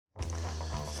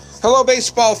Hello,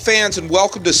 baseball fans, and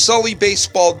welcome to Sully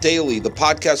Baseball Daily, the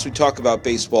podcast we talk about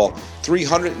baseball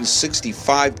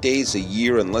 365 days a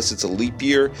year, unless it's a leap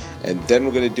year, and then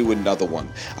we're going to do another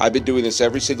one. I've been doing this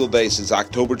every single day since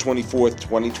October 24th,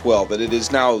 2012, and it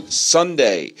is now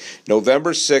Sunday,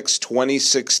 November 6th,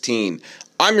 2016.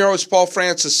 I'm your host, Paul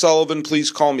Francis Sullivan.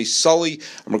 Please call me Sully.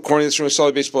 I'm recording this from a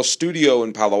Sully Baseball studio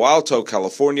in Palo Alto,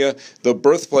 California, the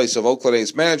birthplace of Oakland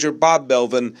A's manager Bob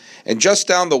Melvin, and just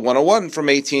down the 101 from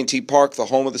AT&T Park, the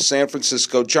home of the San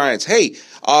Francisco Giants. Hey,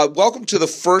 welcome to the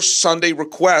first Sunday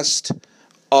request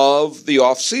of the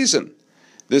off-season.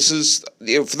 This is,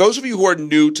 for those of you who are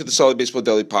new to the Sully Baseball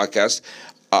Daily podcast,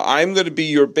 I'm going to be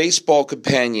your baseball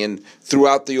companion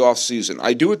throughout the offseason.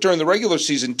 I do it during the regular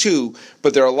season too,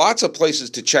 but there are lots of places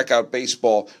to check out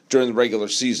baseball during the regular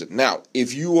season. Now,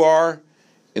 if you are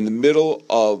in the middle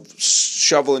of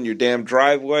shoveling your damn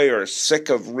driveway or sick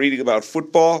of reading about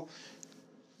football,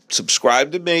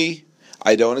 subscribe to me.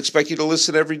 I don't expect you to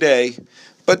listen every day,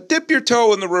 but dip your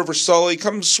toe in the river, Sully.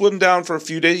 Come swim down for a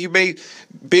few days. You may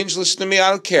binge listen to me. I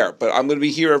don't care, but I'm going to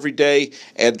be here every day.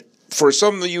 And for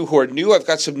some of you who are new, I've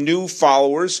got some new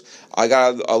followers. I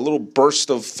got a little burst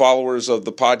of followers of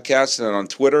the podcast and on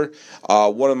Twitter.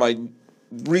 One of my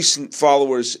recent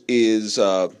followers is,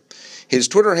 his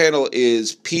Twitter handle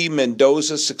is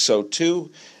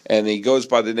pmendoza602, and he goes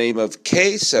by the name of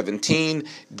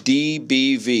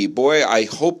K17DBV. Boy, I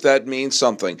hope that means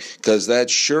something, because that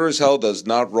sure as hell does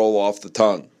not roll off the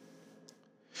tongue.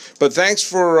 But thanks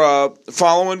for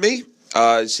following me.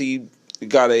 See,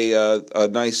 got a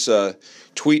nice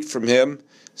tweet from him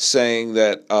saying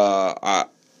that I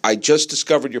just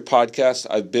discovered your podcast.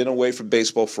 I've been away from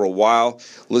baseball for a while.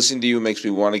 Listening to you makes me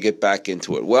want to get back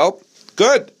into it. Well,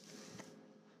 good.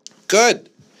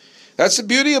 That's the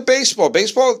beauty of baseball.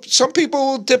 Baseball, some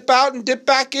people dip out and dip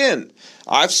back in.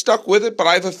 I've stuck with it, but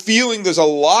I have a feeling there's a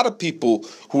lot of people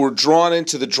who are drawn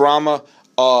into the drama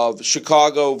of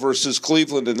Chicago versus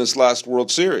Cleveland in this last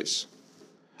World Series.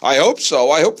 I hope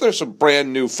so. I hope there's some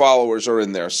brand new followers are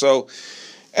in there. So,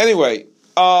 anyway,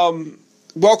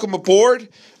 welcome aboard.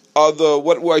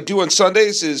 What I do on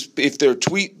Sundays is if they're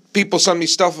people send me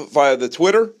stuff via the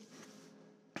Twitter,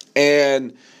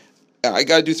 and I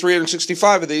got to do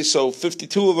 365 of these, so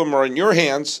 52 of them are in your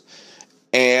hands.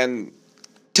 And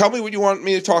tell me what you want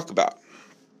me to talk about.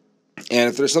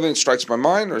 And if there's something that strikes my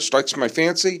mind or strikes my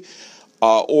fancy,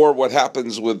 or what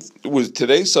happens with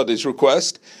today's Sunday's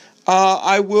request,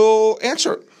 I will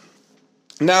answer it.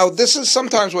 Now, this is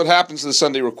sometimes what happens to the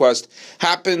Sunday request.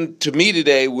 Happened to me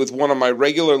today with one of my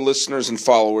regular listeners and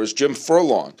followers, Jim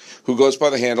Furlong, who goes by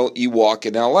the handle Ewok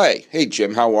in L.A. Hey,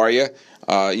 Jim, how are you?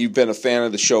 You've been a fan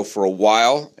of the show for a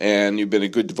while, and you've been a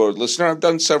good devoted listener. I've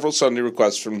done several Sunday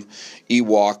requests from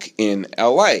Ewok in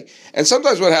L.A. And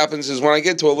sometimes what happens is when I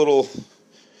get to a little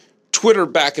Twitter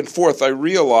back and forth, I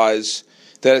realize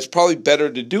that it's probably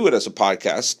better to do it as a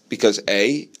podcast because,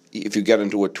 A, if you get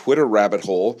into a Twitter rabbit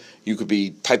hole, you could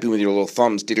be typing with your little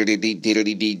thumbs,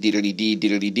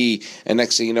 diddly-dee, and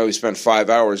next thing you know, you spend 5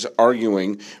 hours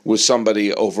arguing with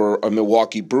somebody over a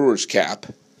Milwaukee Brewers cap.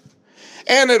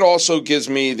 And it also gives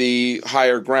me the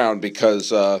higher ground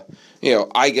because, I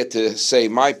get to say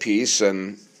my piece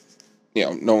and,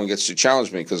 no one gets to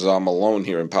challenge me because I'm alone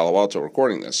here in Palo Alto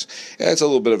recording this. It's a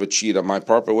little bit of a cheat on my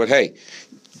part, but hey,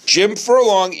 Jim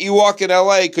Furlong, Ewok in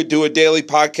L.A., could do a daily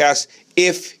podcast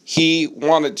if he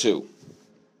wanted to.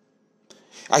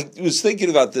 I was thinking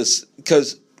about this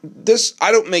because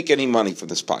I don't make any money for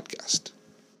this podcast.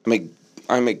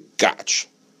 I make gotch,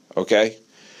 okay?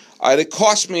 It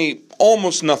costs me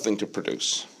almost nothing to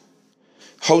produce.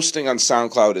 Hosting on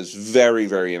SoundCloud is very,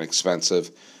 very inexpensive.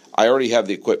 I already have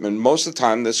the equipment. Most of the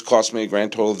time, this costs me a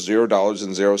grand total of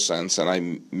 $0.00, and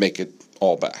I make it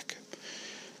all back.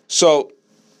 So,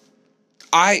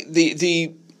 I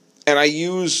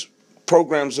use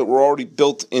programs that were already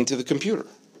built into the computer.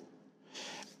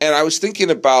 And I was thinking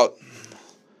about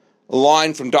a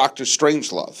line from Dr.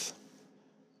 Strangelove,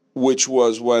 which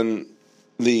was when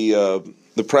the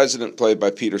president, played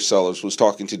by Peter Sellers, was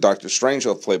talking to Dr.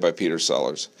 Strangelove, played by Peter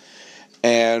Sellers.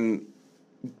 And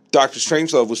Dr.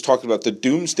 Strangelove was talking about the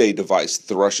doomsday device that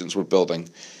the Russians were building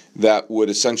that would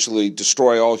essentially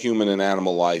destroy all human and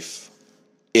animal life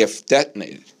if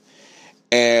detonated.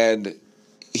 And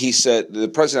he said, the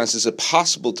president asked, is it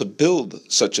possible to build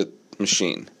such a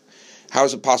machine? How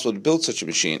is it possible to build such a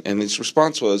machine? And his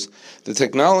response was, the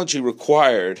technology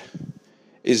required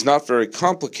is not very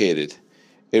complicated.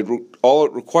 All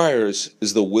it requires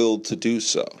is the will to do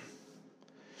so.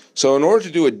 So in order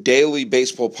to do a daily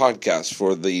baseball podcast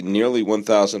for the nearly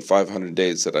 1,500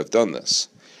 days that I've done this,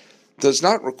 does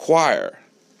not require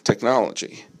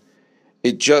technology.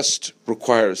 It just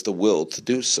requires the will to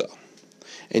do so.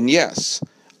 And yes,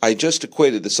 I just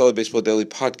equated the Sully Baseball Daily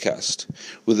podcast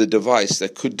with a device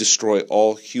that could destroy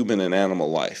all human and animal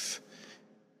life.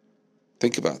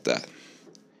 Think about that.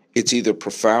 It's either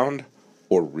profound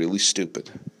or really stupid.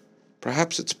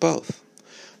 Perhaps it's both.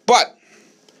 But,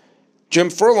 Jim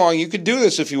Furlong, you could do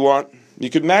this if you want. You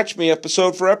could match me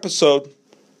episode for episode.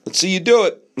 Let's see you do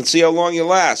it. Let's see how long you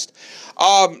last.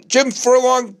 Jim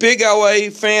Furlong, big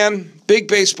LA fan, big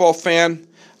baseball fan,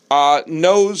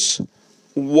 knows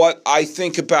what I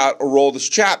think about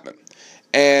Aroldis Chapman.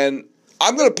 And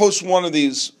I'm going to post one of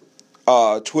these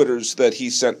Twitters that he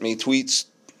sent me, tweets.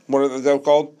 What are they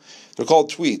called? They're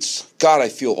called tweets. God, I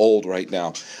feel old right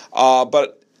now.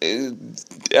 But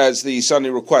as the Sunday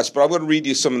request. But I'm going to read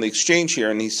you some of the exchange here.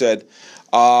 And he said,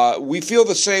 we feel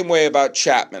the same way about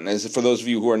Chapman. As for those of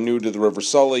you who are new to the River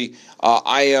Sully,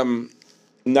 I am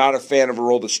not a fan of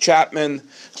Aroldis Chapman,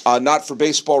 not for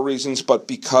baseball reasons, but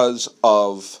because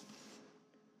of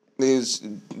his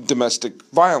domestic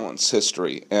violence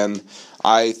history. And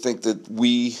I think that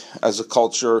we, as a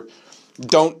culture,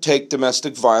 don't take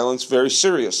domestic violence very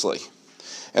seriously.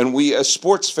 And we, as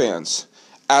sports fans,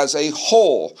 as a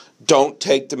whole, don't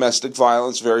take domestic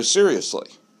violence very seriously.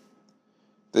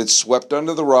 It's swept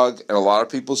under the rug, and a lot of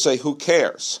people say, who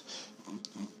cares?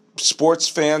 Sports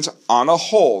fans on a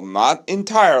whole, not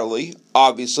entirely,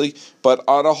 obviously, but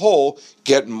on a whole,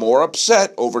 get more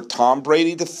upset over Tom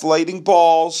Brady deflating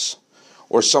balls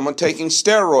or someone taking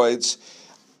steroids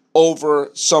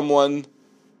over someone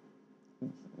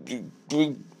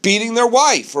beating their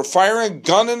wife or firing a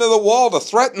gun into the wall to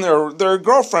threaten their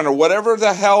girlfriend or whatever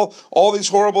the hell all these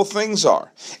horrible things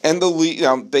are. And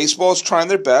baseball is trying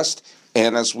their best.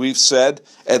 And as we've said,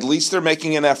 at least they're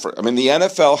making an effort. I mean, the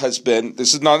NFL has been,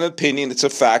 this is not an opinion, it's a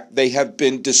fact, they have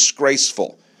been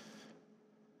disgraceful.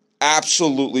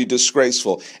 Absolutely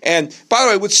disgraceful. And by the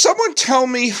way, would someone tell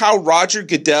me how Roger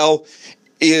Goodell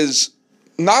is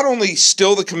not only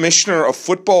still the commissioner of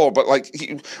football, but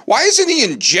why isn't he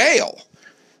in jail?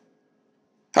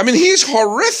 I mean, he's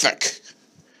horrific.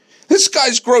 This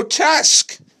guy's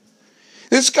grotesque.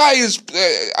 This guy is,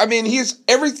 he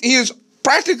is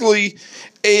practically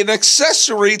an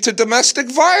accessory to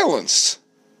domestic violence.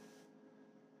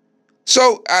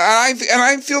 So,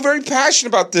 I feel very passionate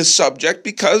about this subject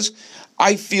because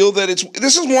I feel that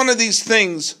this is one of these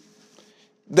things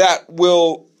that we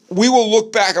will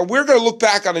look back, and we're going to look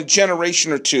back on a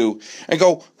generation or two and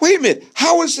go, wait a minute,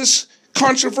 how is this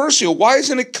controversial? Why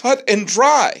isn't it cut and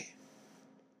dry?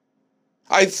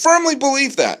 I firmly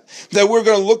believe that we're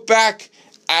going to look back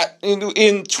at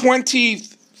in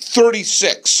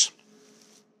 2036.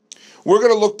 We're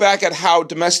going to look back at how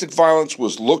domestic violence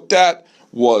was looked at,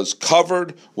 was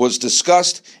covered, was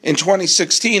discussed in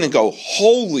 2016 and go,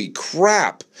 holy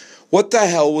crap, what the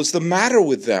hell was the matter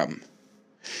with them?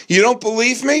 You don't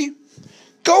believe me?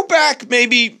 Go back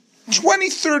maybe 20,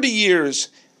 30 years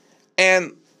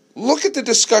and look at the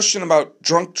discussion about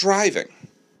drunk driving.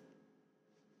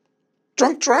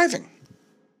 Drunk driving.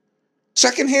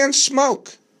 Secondhand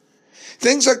smoke.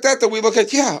 Things like that we look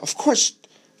at, yeah, of course,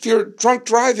 if you're drunk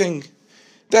driving,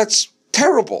 that's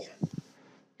terrible.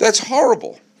 That's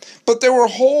horrible. But there were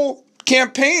whole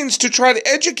campaigns to try to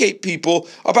educate people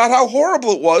about how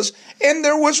horrible it was, and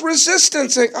there was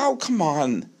resistance saying, oh, come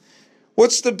on.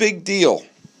 What's the big deal?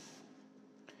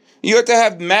 You have to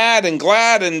have MAD and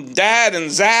GLAD and DAD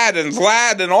and ZAD and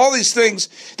VLAD and all these things,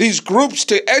 these groups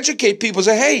to educate people.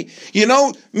 Say, hey,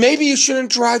 maybe you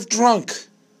shouldn't drive drunk.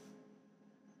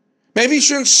 Maybe you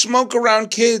shouldn't smoke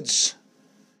around kids.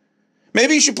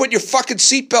 Maybe you should put your fucking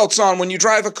seatbelts on when you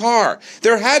drive a car.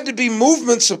 There had to be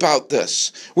movements about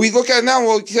this. We look at it now and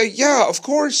we'll say, yeah, of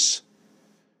course.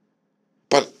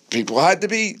 But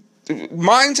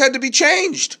minds had to be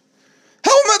changed.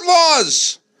 Helmet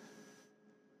laws!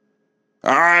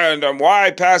 And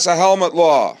why pass a helmet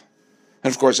law?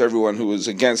 And of course, everyone who was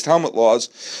against helmet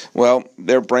laws, well,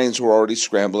 their brains were already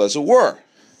scrambled as it were.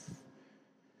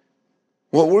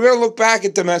 Well, we're going to look back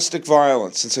at domestic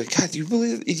violence and say, God, you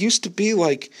believe it used to be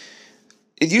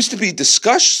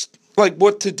discussed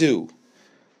what to do.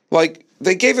 Like,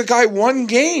 they gave a guy one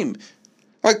game.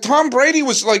 Like, Tom Brady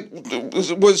was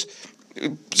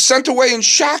sent away in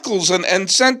shackles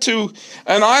and sent to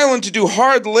an island to do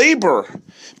hard labor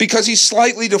because he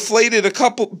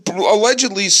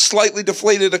allegedly slightly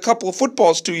deflated a couple of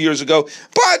footballs 2 years ago.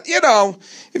 But,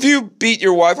 if you beat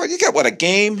your wife, you get a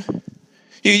game?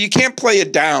 You can't play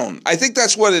it down. I think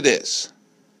that's what it is.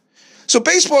 So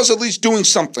baseball is at least doing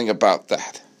something about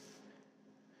that.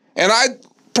 And I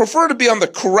prefer to be on the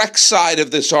correct side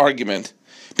of this argument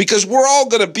because we're all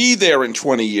going to be there in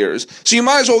 20 years. So you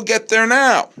might as well get there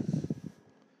now.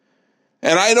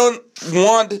 And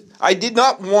I did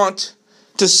not want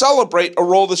to celebrate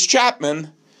Aroldis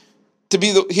Chapman to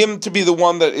be the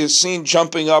one that is seen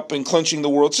jumping up and clinching the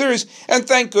World Series. And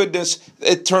thank goodness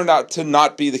it turned out to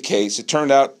not be the case. It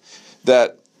turned out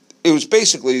that it was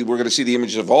basically, we're going to see the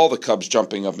images of all the Cubs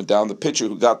jumping up and down. The pitcher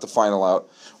who got the final out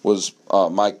was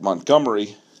Mike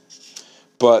Montgomery.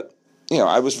 But,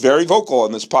 I was very vocal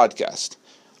on this podcast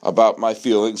about my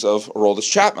feelings of Aroldis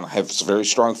Chapman. I have very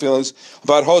strong feelings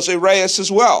about Jose Reyes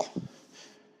as well.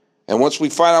 And once we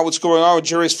find out what's going on with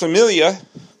Jeurys Familia,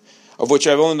 of which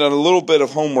I've only done a little bit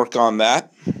of homework on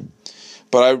that,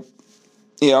 but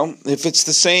if it's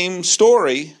the same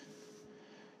story,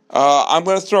 I'm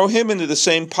going to throw him into the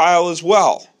same pile as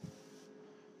well.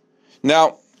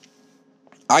 Now,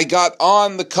 I got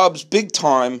on the Cubs big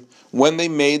time when they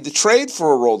made the trade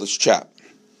for Aroldis Chapman.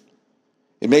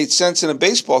 It made sense in a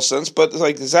baseball sense, but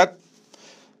is that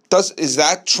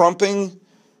trumping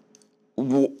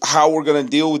how we're going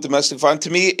to deal with domestic violence? To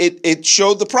me, it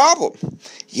showed the problem.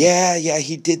 Yeah,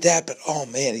 he did that, but oh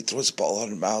man, he throws the ball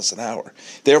 100 miles an hour.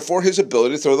 Therefore, his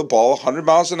ability to throw the ball 100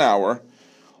 miles an hour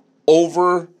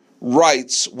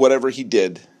overwrites whatever he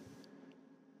did.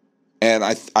 And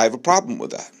I have a problem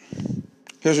with that.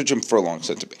 Here's what Jim Furlong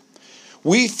said to me.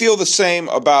 We feel the same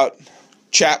about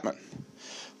Chapman.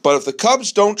 But if the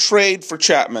Cubs don't trade for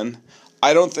Chapman,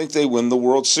 I don't think they win the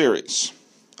World Series.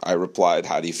 I replied,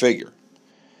 how do you figure?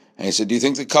 And he said, do you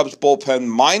think the Cubs bullpen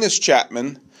minus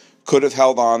Chapman could have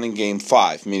held on in Game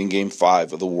 5, meaning Game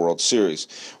 5 of the World Series,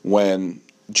 when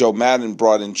Joe Madden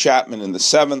brought in Chapman in the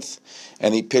 7th,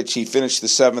 and he finished the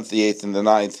 7th, the 8th, and the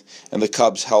 9th, and the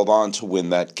Cubs held on to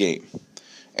win that game.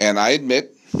 And I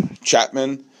admit,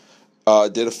 Chapman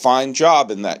did a fine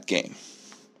job in that game.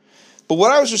 But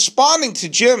what I was responding to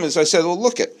Jim is I said, well,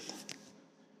 look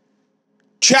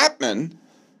Chapman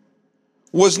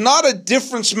was not a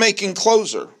difference-making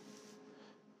closer.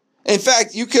 In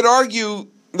fact, you could argue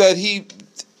that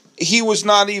he was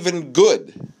not even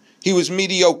good. He was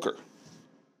mediocre.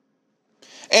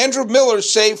 Andrew Miller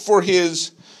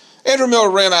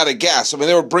ran out of gas. I mean,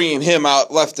 they were bringing him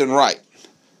out left and right.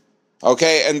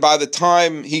 Okay, and by the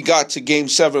time he got to Game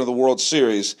 7 of the World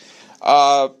Series,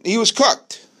 he was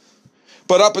cooked.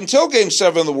 But up until Game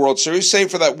 7 of the World Series,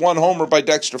 save for that one homer by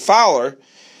Dexter Fowler,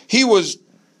 he was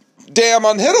damn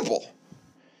unhittable.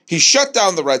 He shut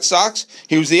down the Red Sox.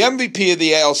 He was the MVP of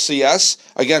the ALCS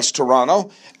against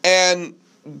Toronto and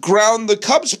ground the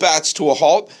Cubs' bats to a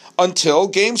halt until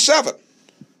Game 7.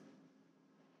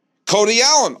 Cody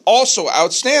Allen, also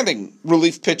outstanding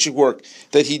relief pitching work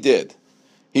that he did.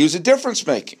 He was a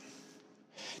difference-making.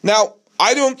 Now,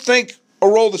 I don't think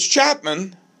Aroldis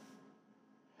Chapman,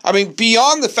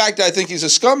 beyond the fact that I think he's a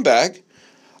scumbag,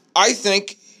 I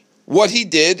think what he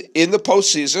did in the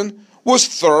postseason was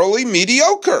thoroughly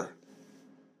mediocre.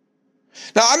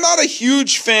 Now, I'm not a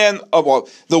huge fan of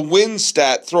the win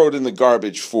stat, throw it in the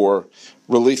garbage for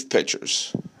relief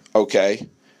pitchers, okay?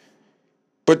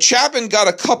 But Chapman got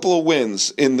a couple of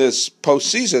wins in this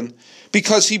postseason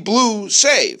because he blew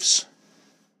saves.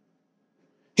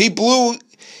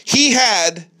 He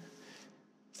had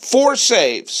 4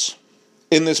 saves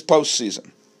in this postseason.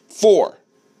 4.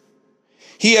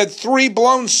 He had 3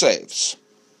 blown saves.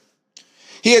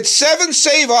 He had 7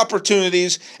 save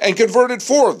opportunities and converted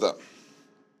 4 of them.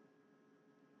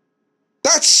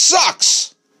 That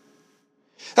sucks.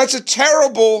 That's a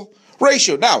terrible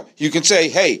ratio. Now, you can say,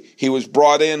 hey, he was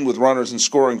brought in with runners in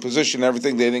scoring position and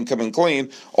everything. They didn't come in clean.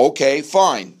 Okay,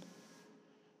 fine.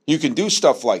 You can do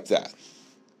stuff like that.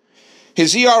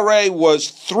 His ERA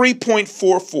was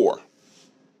 3.44.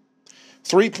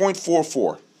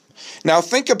 3.44. Now,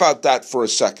 think about that for a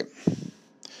second.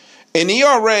 An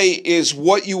ERA is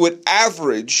what you would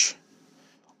average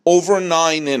over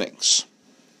 9 innings.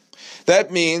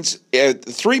 That means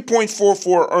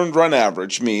 3.44 earned run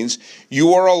average means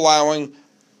you are allowing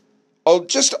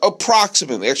just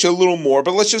approximately, actually a little more,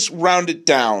 but let's just round it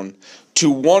down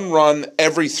to 1 run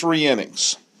every 3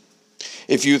 innings.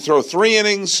 If you throw 3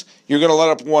 innings, you're going to let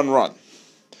up 1 run.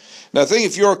 Now, think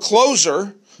if you're a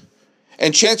closer,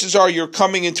 and chances are you're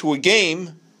coming into a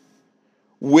game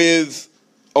with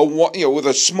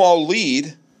a small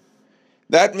lead,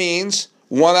 that means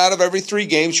 1 out of every 3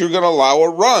 games you're going to allow a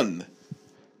run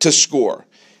to score.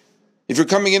 If you're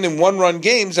coming in 1-run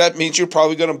games, that means you're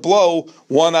probably going to blow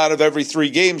 1 out of every 3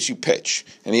 games you pitch.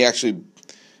 And he actually,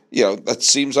 that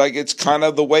seems like it's kind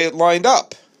of the way it lined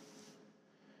up.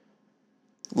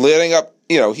 Letting up,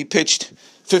 he pitched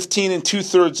 15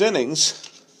 2/3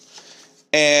 innings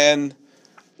and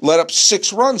let up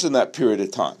 6 runs in that period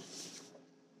of time.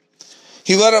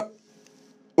 He let up,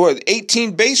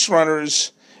 18 base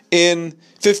runners in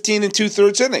 15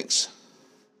 2/3 innings.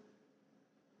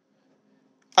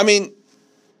 I mean,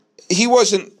 he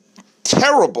wasn't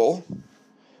terrible,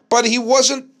 but he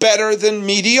wasn't better than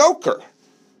mediocre.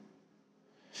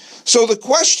 So the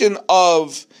question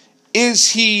of,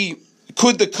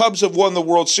 could the Cubs have won the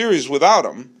World Series without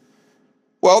him?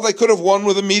 Well, they could have won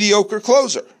with a mediocre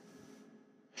closer.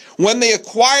 When they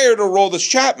acquired Aroldis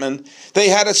Chapman, they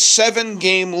had a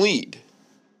 7-game lead.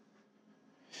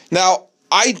 Now,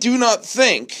 I do not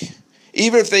think,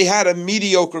 even if they had a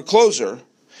mediocre closer,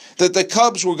 that the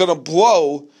Cubs were going to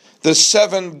blow the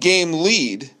 7-game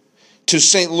lead to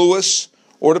St. Louis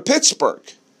or to Pittsburgh.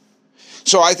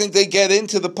 So I think they get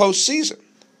into the postseason.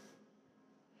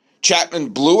 Chapman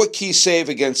blew a key save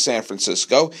against San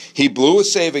Francisco. He blew a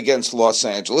save against Los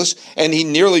Angeles, and he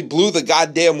nearly blew the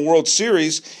goddamn World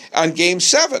Series on Game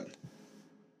 7.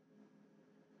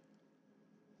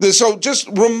 So just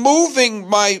removing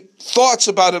my thoughts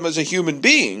about him as a human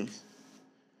being,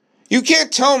 you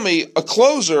can't tell me a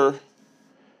closer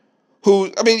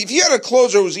who, I mean, if you had a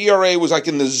closer whose ERA was like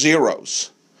in the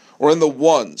zeros or in the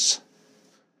ones,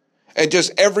 and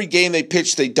just every game they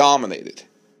pitched, they dominated.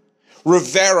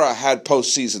 Rivera had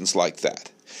postseasons like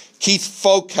that. Keith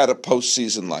Folk had a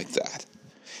postseason like that.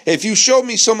 If you showed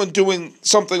me someone doing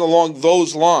something along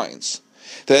those lines,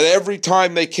 that every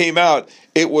time they came out,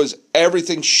 it was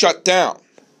everything shut down.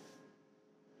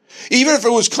 Even if it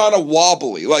was kind of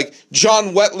wobbly, like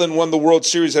John Wetland won the World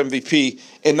Series MVP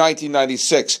in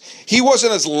 1996. He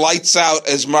wasn't as lights out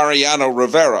as Mariano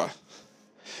Rivera,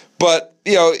 but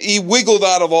he wiggled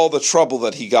out of all the trouble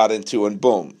that he got into, and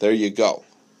boom, there you go.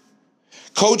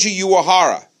 Koji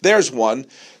Uehara, there's one.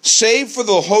 Save for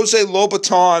the Jose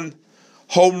Lobaton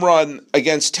home run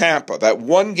against Tampa, that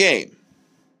one game.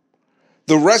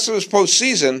 The rest of his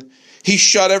postseason, he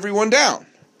shut everyone down.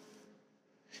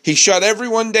 He shut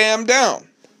everyone damn down.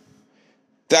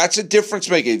 That's a difference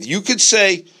maker. You could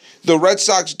say the Red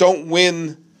Sox don't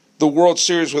win the World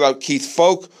Series without Keith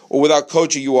Folk or without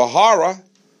Koji Uehara,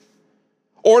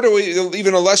 or to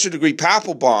even a lesser degree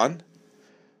Papelbon.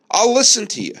 I'll listen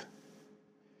to you.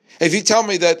 If you tell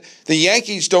me that the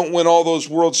Yankees don't win all those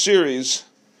World Series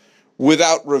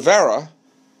without Rivera,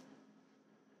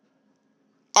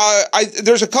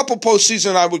 there's a couple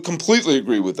postseason I would completely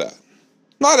agree with that.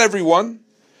 Not everyone.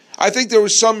 I think there were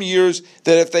some years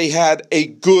that if they had a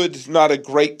good, not a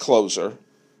great closer,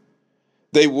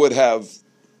 they would have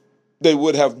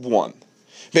won.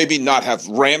 Maybe not have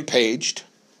rampaged.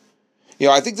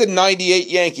 I think the 98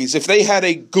 Yankees, if they had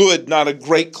a good, not a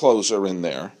great closer in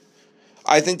there,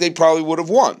 I think they probably would have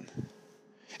won.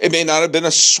 It may not have been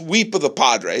a sweep of the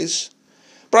Padres,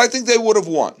 but I think they would have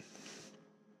won.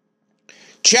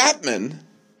 Chapman,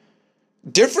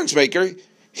 difference maker,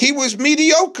 he was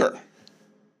mediocre.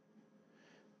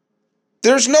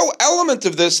 There's no element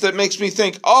of this that makes me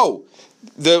think,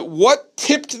 what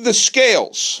tipped the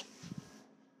scales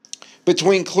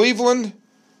between Cleveland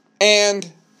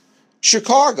and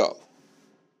Chicago?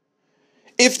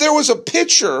 If there was a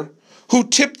pitcher who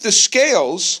tipped the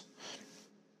scales,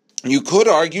 you could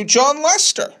argue John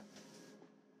Lester.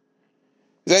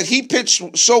 That he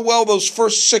pitched so well those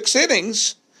first 6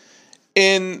 innings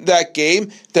in that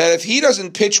game that if he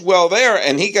doesn't pitch well there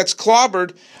and he gets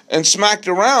clobbered and smacked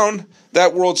around,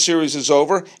 that World Series is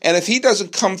over. And if he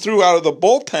doesn't come through out of the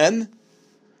bullpen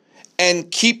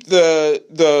and keep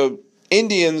the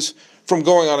Indians from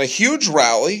going on a huge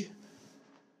rally,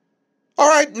 all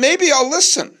right, maybe I'll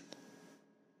listen.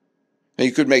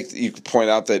 You could point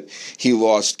out that he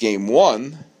lost Game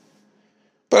 1,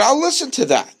 but I'll listen to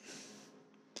that.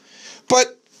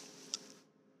 But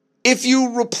if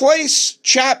you replace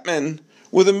Chapman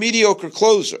with a mediocre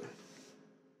closer,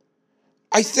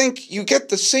 I think you get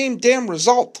the same damn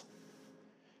result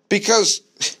because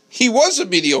he was a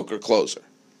mediocre closer.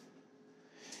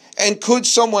 And could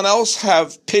someone else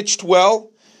have pitched well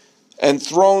and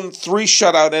thrown 3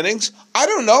 shutout innings? I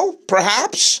don't know,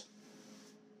 perhaps.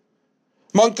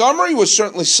 Montgomery was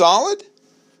certainly solid.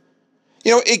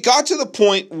 It got to the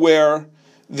point where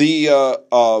the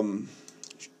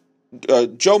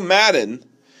Joe Madden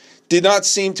did not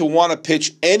seem to want to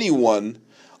pitch anyone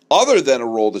other than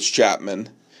Aroldis Chapman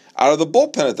out of the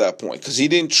bullpen at that point because he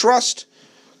didn't trust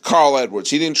Carl Edwards.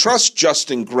 He didn't trust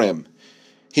Justin Grimm.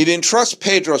 He didn't trust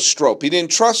Pedro Strop. He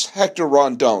didn't trust Hector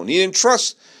Rondon. He didn't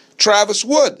trust Travis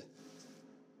Wood.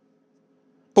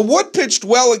 But Wood pitched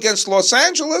well against Los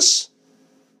Angeles.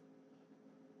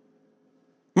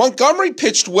 Montgomery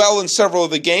pitched well in several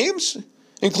of the games,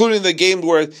 including the game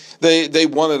where they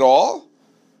won it all.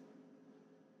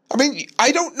 I mean,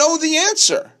 I don't know the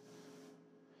answer.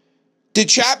 Did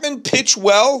Chapman pitch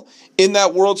well in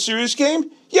that World Series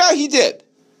game? Yeah, he did.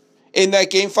 In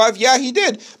that Game 5, yeah, he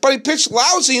did. But he pitched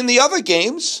lousy in the other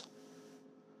games.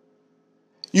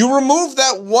 You remove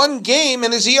that one game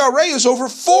and his ERA is over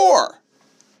 4.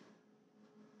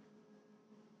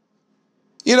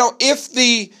 Let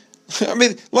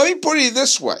me put it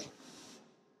this way.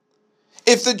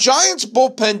 If the Giants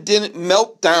bullpen didn't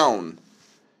melt down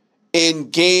in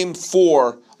Game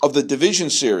 4 of the division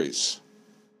series,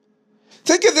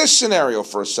 think of this scenario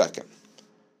for a second.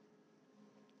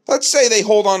 Let's say they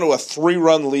hold on to a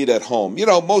 3-run lead at home.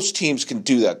 Most teams can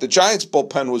do that. The Giants'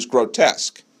 bullpen was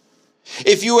grotesque.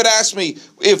 If you had asked me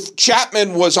if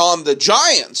Chapman was on the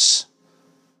Giants,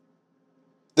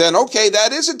 then okay,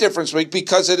 that is a difference maker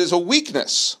because it is a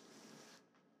weakness.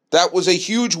 That was a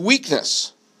huge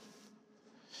weakness.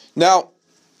 Now,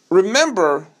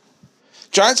 remember,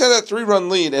 Giants had that 3-run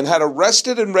lead and had a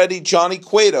rested and ready Johnny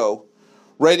Cueto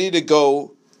ready to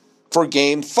go for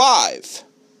Game 5.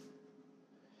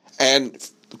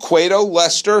 And Cueto,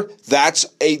 Lester, that's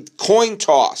a coin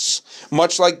toss,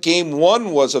 much like Game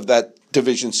 1 was of that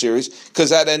division series, because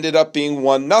that ended up being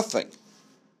 1-0.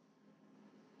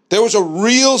 There was a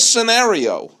real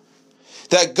scenario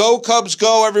that go Cubs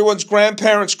go, everyone's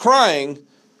grandparents crying,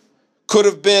 could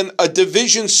have been a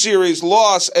division series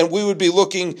loss, and we would be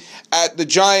looking at the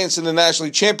Giants in the National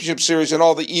League Championship Series, and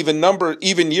all the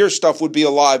even year stuff would be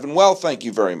alive and well, thank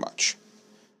you very much.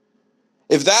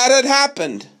 If that had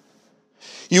happened,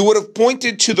 you would have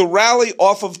pointed to the rally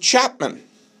off of Chapman.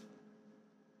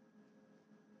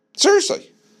 Seriously.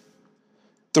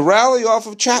 The rally off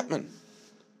of Chapman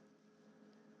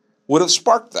would have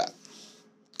sparked that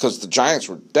because the Giants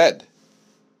were dead.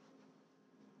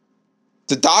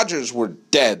 The Dodgers were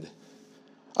dead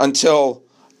until,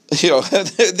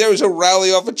 there was a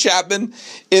rally off of Chapman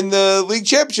in the League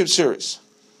Championship Series.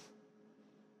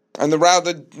 And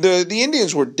the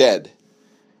Indians were dead.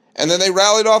 And then they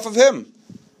rallied off of him.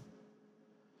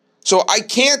 So I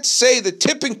can't say the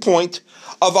tipping point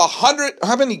of 100.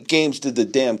 How many games did the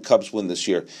damn Cubs win this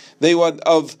year? They won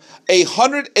of a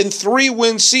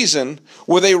 103-win season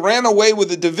where they ran away with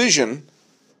the division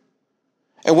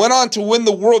and went on to win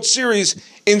the World Series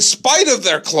in spite of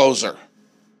their closer.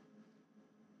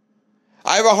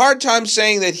 I have a hard time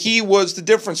saying that he was the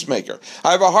difference maker.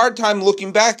 I have a hard time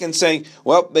looking back and saying,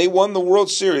 well, they won the World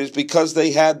Series because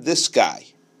they had this guy.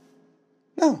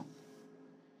 No.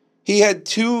 He had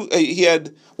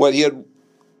the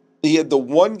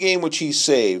one game which he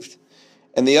saved,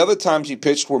 and the other times he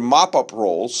pitched were mop-up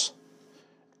rolls,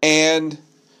 and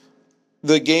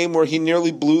the game where he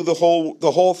nearly blew the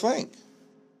whole thing.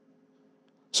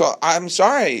 So I'm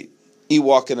sorry,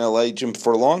 Ewok in LA, Jim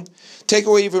Furlong. Take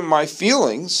away even my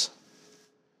feelings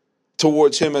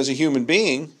towards him as a human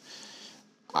being.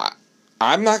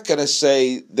 I'm not going to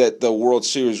say that the World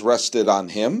Series rested on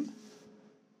him.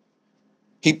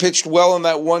 He pitched well in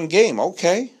that one game.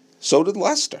 Okay, so did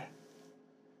Lester.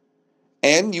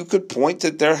 And you could point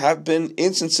that there have been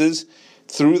instances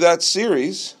through that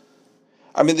series.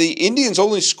 I mean, the Indians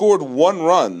only scored 1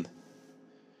 run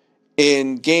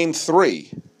in Game 3,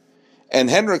 and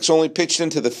Hendricks only pitched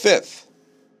into the 5th.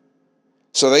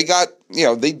 So they got,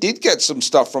 they did get some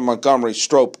stuff from Montgomery,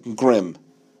 Strope, and Grimm.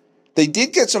 They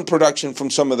did get some production from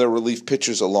some of their relief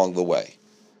pitchers along the way.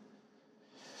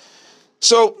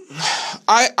 So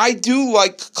I do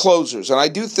like closers, and I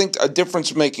do think a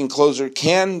difference-making closer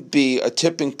can be a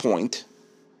tipping point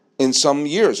in some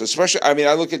years, especially,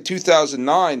 I look at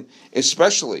 2009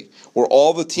 especially, where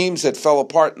all the teams that fell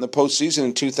apart in the postseason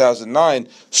in 2009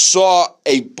 saw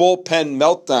a bullpen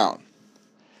meltdown.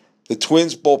 The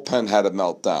Twins' bullpen had a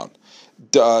meltdown.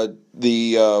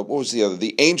 What was the other?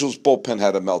 The Angels' bullpen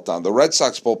had a meltdown. The Red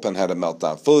Sox bullpen had a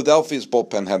meltdown. Philadelphia's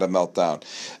bullpen had a meltdown.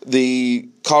 The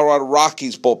Colorado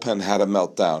Rockies' bullpen had a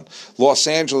meltdown. Los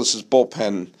Angeles'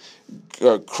 bullpen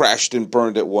crashed and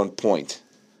burned at one point.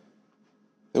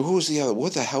 Who was the other?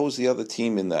 What the hell was the other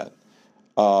team in that?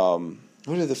 Who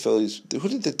did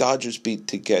the Dodgers beat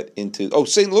to get into? Oh,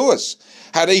 St. Louis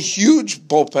had a huge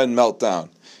bullpen meltdown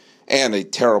and a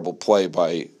terrible play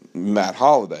by Matt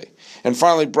Holliday. And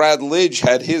finally, Brad Lidge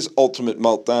had his ultimate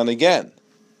meltdown again.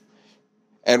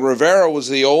 And Rivera was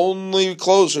the only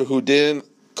closer who didn't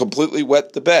completely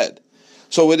wet the bed.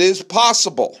 So it is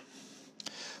possible.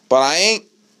 But I ain't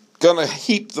going to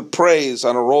heap the praise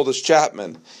on Aroldis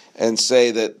Chapman and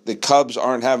say that the Cubs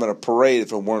aren't having a parade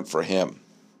if it weren't for him.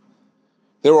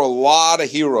 There were a lot of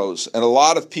heroes and a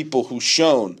lot of people who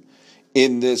shone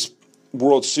in this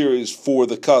World Series for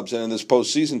the Cubs and in this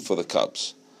postseason for the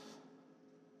Cubs.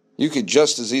 You could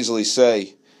just as easily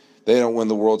say they don't win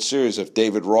the World Series if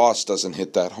David Ross doesn't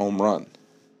hit that home run.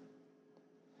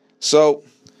 So,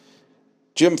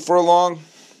 Jim Furlong,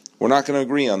 we're not going to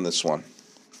agree on this one.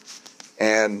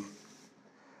 And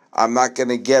I'm not going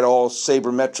to get all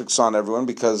sabermetrics on everyone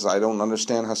because I don't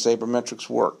understand how sabermetrics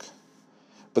work.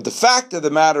 But the fact of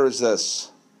the matter is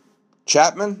this.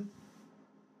 Chapman,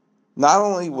 not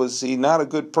only was he not a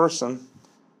good person,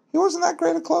 he wasn't that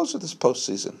great a closer this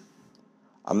postseason.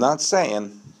 I'm not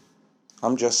saying,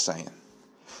 I'm just saying.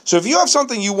 So if you have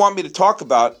something you want me to talk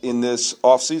about in this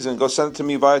offseason, go send it to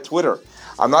me via Twitter.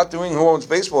 I'm not doing Who Owns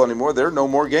Baseball anymore. There are no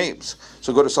more games.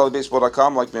 So go to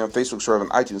sullybaseball.com, like me on Facebook, subscribe on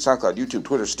iTunes, SoundCloud, YouTube,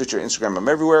 Twitter, Stitcher, Instagram. I'm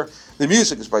everywhere. The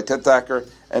music is by Ted Thacker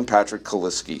and Patrick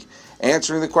Kaliski.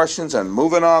 Answering the questions and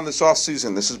moving on this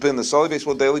offseason. This has been the Sully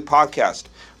Baseball Daily Podcast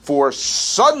for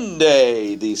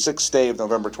Sunday, the 6th day of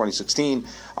November 2016.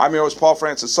 I'm your host, Paul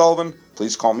Francis Sullivan.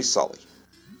 Please call me Sully.